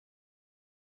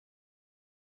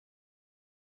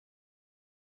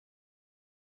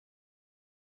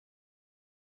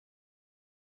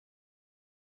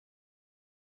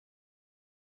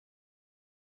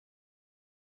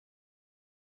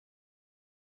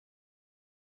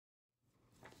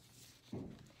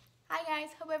Hi guys,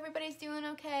 hope everybody's doing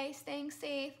okay, staying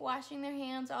safe, washing their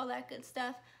hands, all that good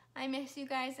stuff. I miss you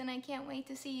guys and I can't wait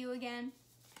to see you again.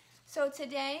 So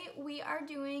today we are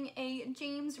doing a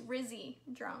James Rizzi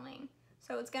drawing.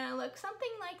 So it's gonna look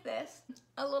something like this.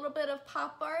 A little bit of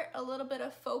pop art, a little bit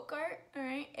of folk art, all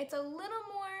right? It's a little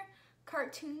more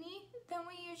cartoony than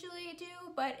we usually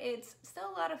do, but it's still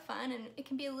a lot of fun and it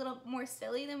can be a little more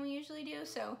silly than we usually do,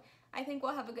 so I think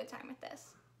we'll have a good time with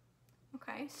this.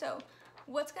 Okay, so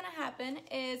what's gonna happen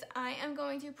is I am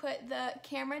going to put the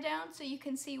camera down so you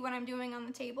can see what I'm doing on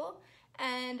the table,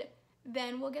 and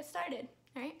then we'll get started,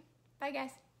 all right? Bye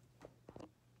guys.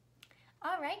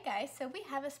 All right guys, so we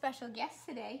have a special guest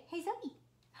today. Hey Zoe.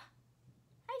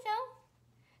 Hi Zoe.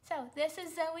 So this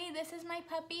is Zoe, this is my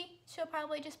puppy. She'll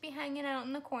probably just be hanging out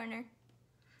in the corner.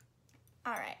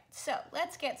 All right, so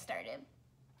let's get started.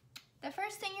 The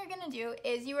first thing you're gonna do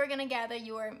is you are gonna gather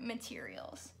your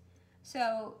materials.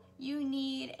 So you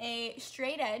need a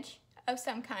straight edge of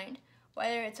some kind,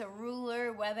 whether it's a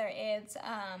ruler, whether it's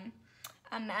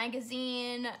a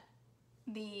magazine,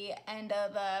 the end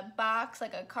of a box,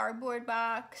 like a cardboard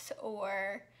box,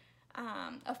 or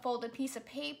a folded piece of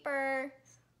paper,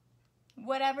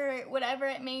 whatever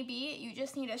it may be, you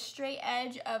just need a straight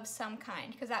edge of some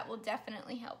kind because that will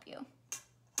definitely help you.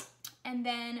 And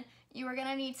then you are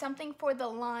gonna need something for the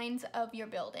lines of your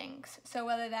buildings. So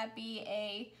whether that be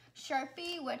a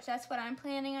Sharpie, which that's what I'm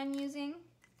planning on using.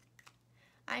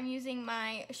 I'm using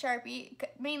my Sharpie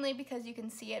mainly because you can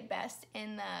see it best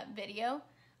in the video.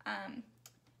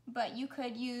 But you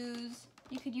could use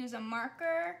a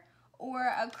marker or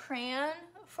a crayon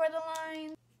for the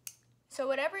lines. So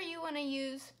whatever you want to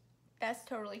use, that's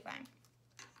totally fine.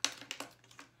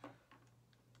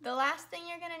 The last thing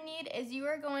you're going to need is you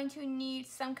are going to need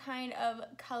some kind of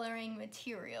coloring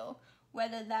material,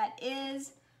 whether that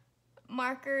is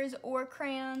markers or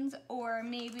crayons, or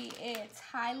maybe it's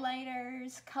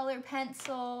highlighters, color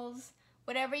pencils,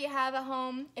 whatever you have at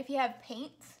home. If you have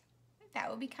paints, that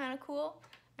would be kind of cool.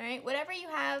 All right, whatever you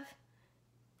have,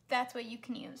 that's what you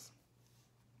can use.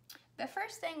 The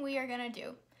first thing we are going to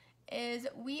do is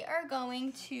we are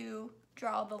going to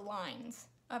draw the lines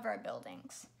of our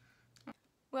buildings.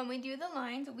 When we do the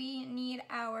lines, we need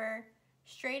our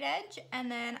straight edge, and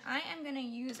then I am going to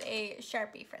use a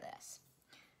Sharpie for this.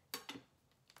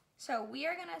 So we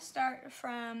are going to start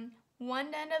from one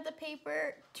end of the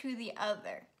paper to the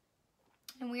other,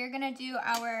 and we are going to do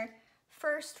our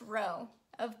first row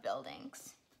of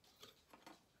buildings.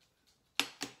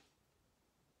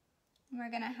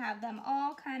 We're going to have them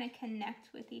all kind of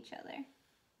connect with each other.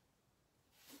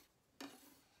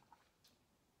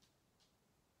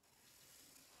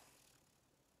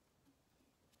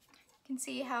 You can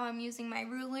see how I'm using my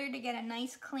ruler to get a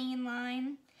nice clean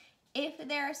line. If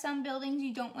there are some buildings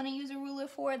you don't want to use a ruler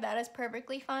for, that is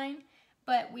perfectly fine.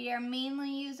 But we are mainly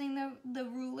using the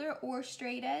ruler or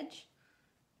straight edge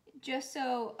just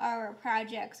so our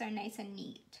projects are nice and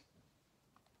neat.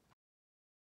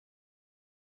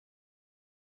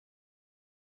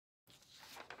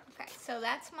 Okay, so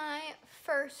that's my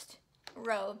first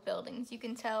row of buildings. You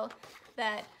can tell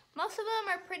that most of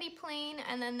them are pretty plain,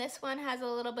 and then this one has a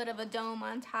little bit of a dome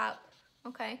on top.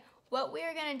 Okay, what we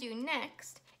are going to do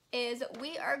next is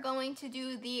we are going to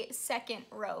do the second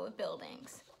row of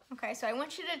buildings. Okay, so I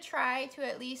want you to try to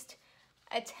at least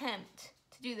attempt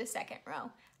to do the second row.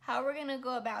 How we're going to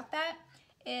go about that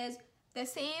is the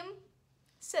same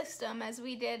system as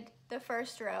we did the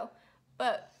first row,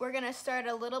 but we're going to start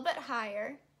a little bit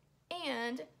higher,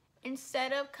 and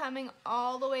instead of coming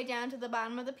all the way down to the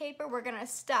bottom of the paper, we're going to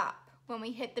stop when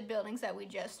we hit the buildings that we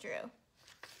just drew.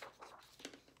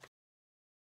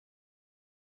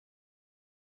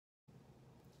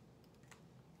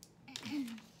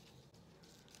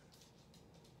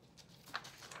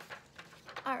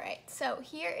 All right, so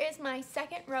here is my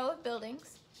second row of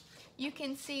buildings. You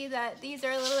can see that these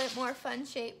are a little bit more fun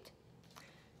shaped.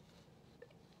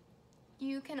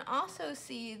 You can also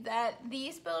see that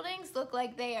these buildings look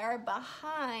like they are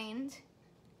behind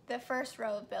the first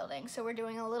row of buildings. So we're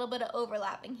doing a little bit of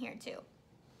overlapping here too.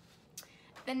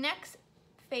 The next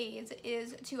phase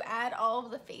is to add all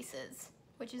of the faces,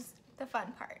 which is the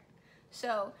fun part.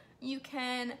 So you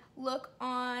can look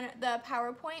on the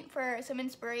PowerPoint for some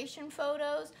inspiration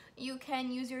photos. You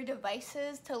can use your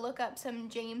devices to look up some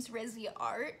James Rizzi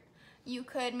art. You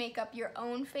could make up your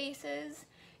own faces.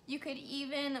 You could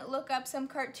even look up some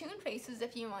cartoon faces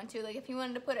if you want to. Like if you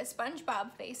wanted to put a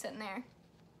SpongeBob face in there,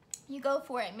 you go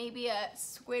for it. Maybe a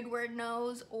Squidward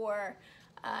nose or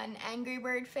an Angry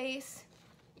Bird face.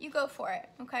 You go for it,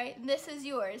 okay? This is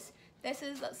yours. This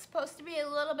is supposed to be a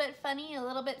little bit funny, a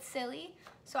little bit silly,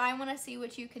 so I want to see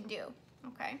what you can do,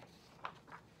 okay?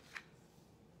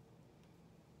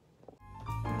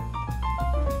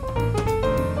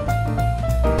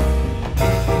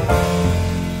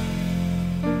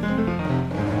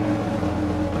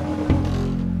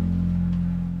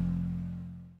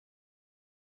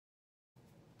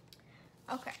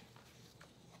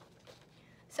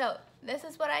 So this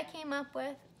is what I came up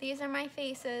with. These are my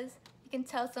faces. You can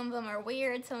tell some of them are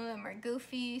weird, some of them are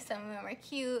goofy, some of them are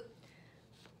cute.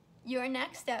 Your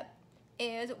next step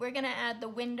is we're gonna add the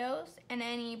windows and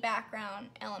any background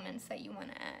elements that you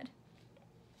wanna add.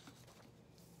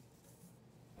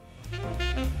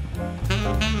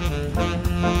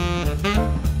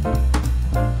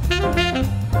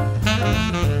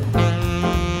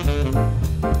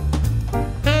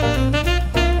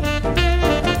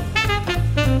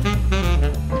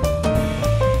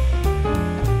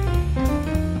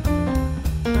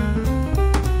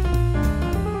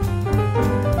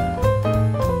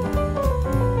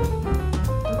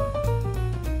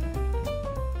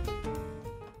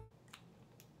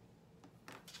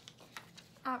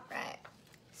 Alright,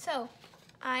 so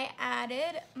I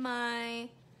added my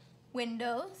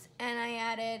windows and I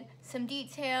added some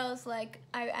details, like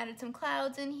I added some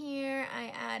clouds in here,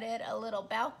 I added a little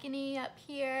balcony up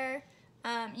here.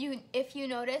 If you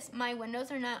notice, my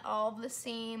windows are not all the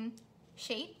same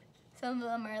shape. Some of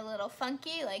them are a little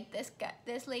funky, like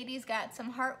this lady's got some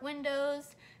heart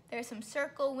windows, there's some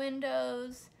circle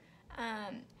windows,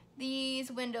 these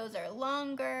windows are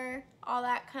longer, all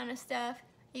that kind of stuff.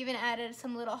 Even added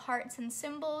some little hearts and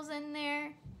symbols in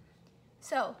there.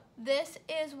 So this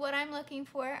is what I'm looking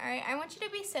for. All right, I want you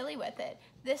to be silly with it.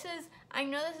 I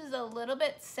know this is a little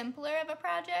bit simpler of a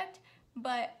project,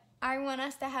 but I want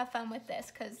us to have fun with this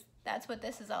because that's what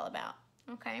this is all about,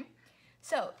 okay?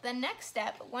 So the next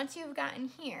step, once you've gotten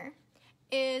here,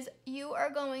 is you are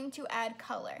going to add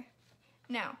color.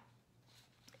 Now,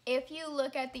 if you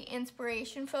look at the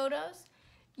inspiration photos,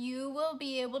 you will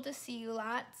be able to see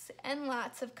lots and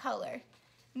lots of color,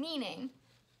 meaning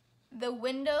the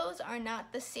windows are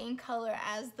not the same color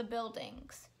as the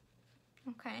buildings,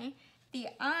 okay? The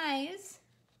eyes,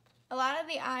 a lot of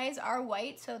the eyes are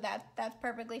white, so that's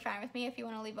perfectly fine with me if you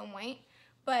want to leave them white,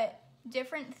 but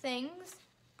different things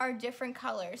are different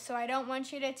colors, so I don't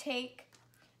want you to take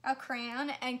a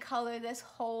crayon and color this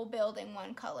whole building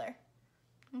one color,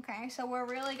 okay? So we're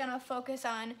really gonna focus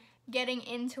on getting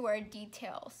into our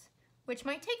details, which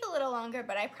might take a little longer,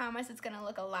 but I promise it's gonna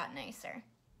look a lot nicer.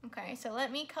 Okay, so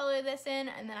let me color this in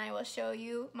and then I will show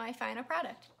you my final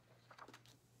product.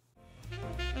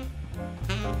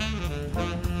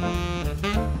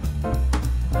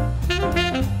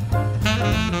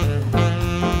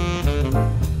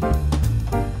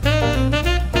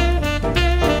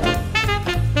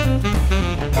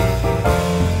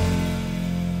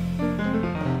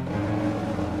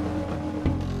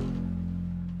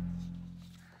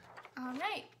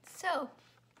 So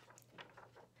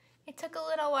it took a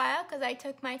little while because I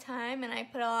took my time and I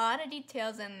put a lot of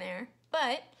details in there,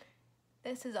 but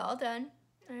this is all done.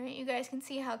 All right, you guys can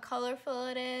see how colorful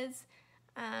it is.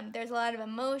 There's a lot of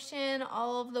emotion.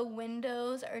 All of the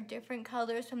windows are different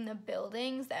colors from the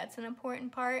buildings. That's an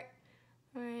important part.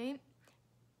 All right.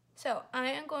 So I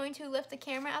am going to lift the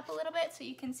camera up a little bit so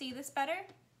you can see this better.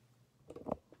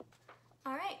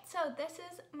 All right, so this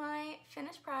is my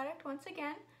finished product. Once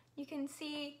again, you can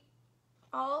see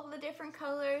all of the different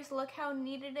colors. Look how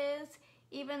neat it is,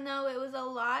 even though it was a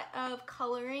lot of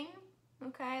coloring,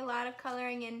 okay? A lot of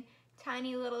coloring in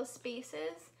tiny little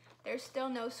spaces. There's still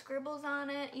no scribbles on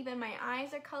it. Even my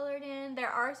eyes are colored in. There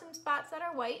are some spots that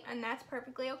are white, and that's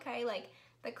perfectly okay, like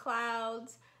the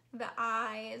clouds, the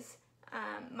eyes,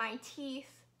 my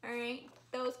teeth, all right?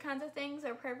 Those kinds of things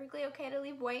are perfectly okay to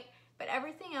leave white, but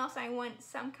everything else I want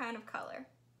some kind of color,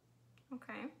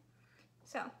 okay?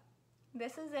 So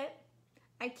this is it.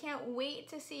 I can't wait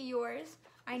to see yours.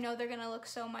 I know they're gonna look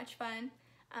so much fun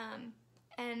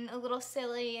and a little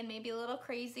silly and maybe a little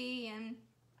crazy, and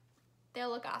they'll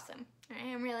look awesome.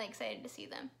 I'm really excited to see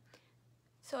them.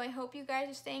 So I hope you guys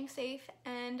are staying safe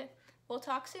and we'll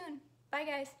talk soon. Bye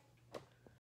guys.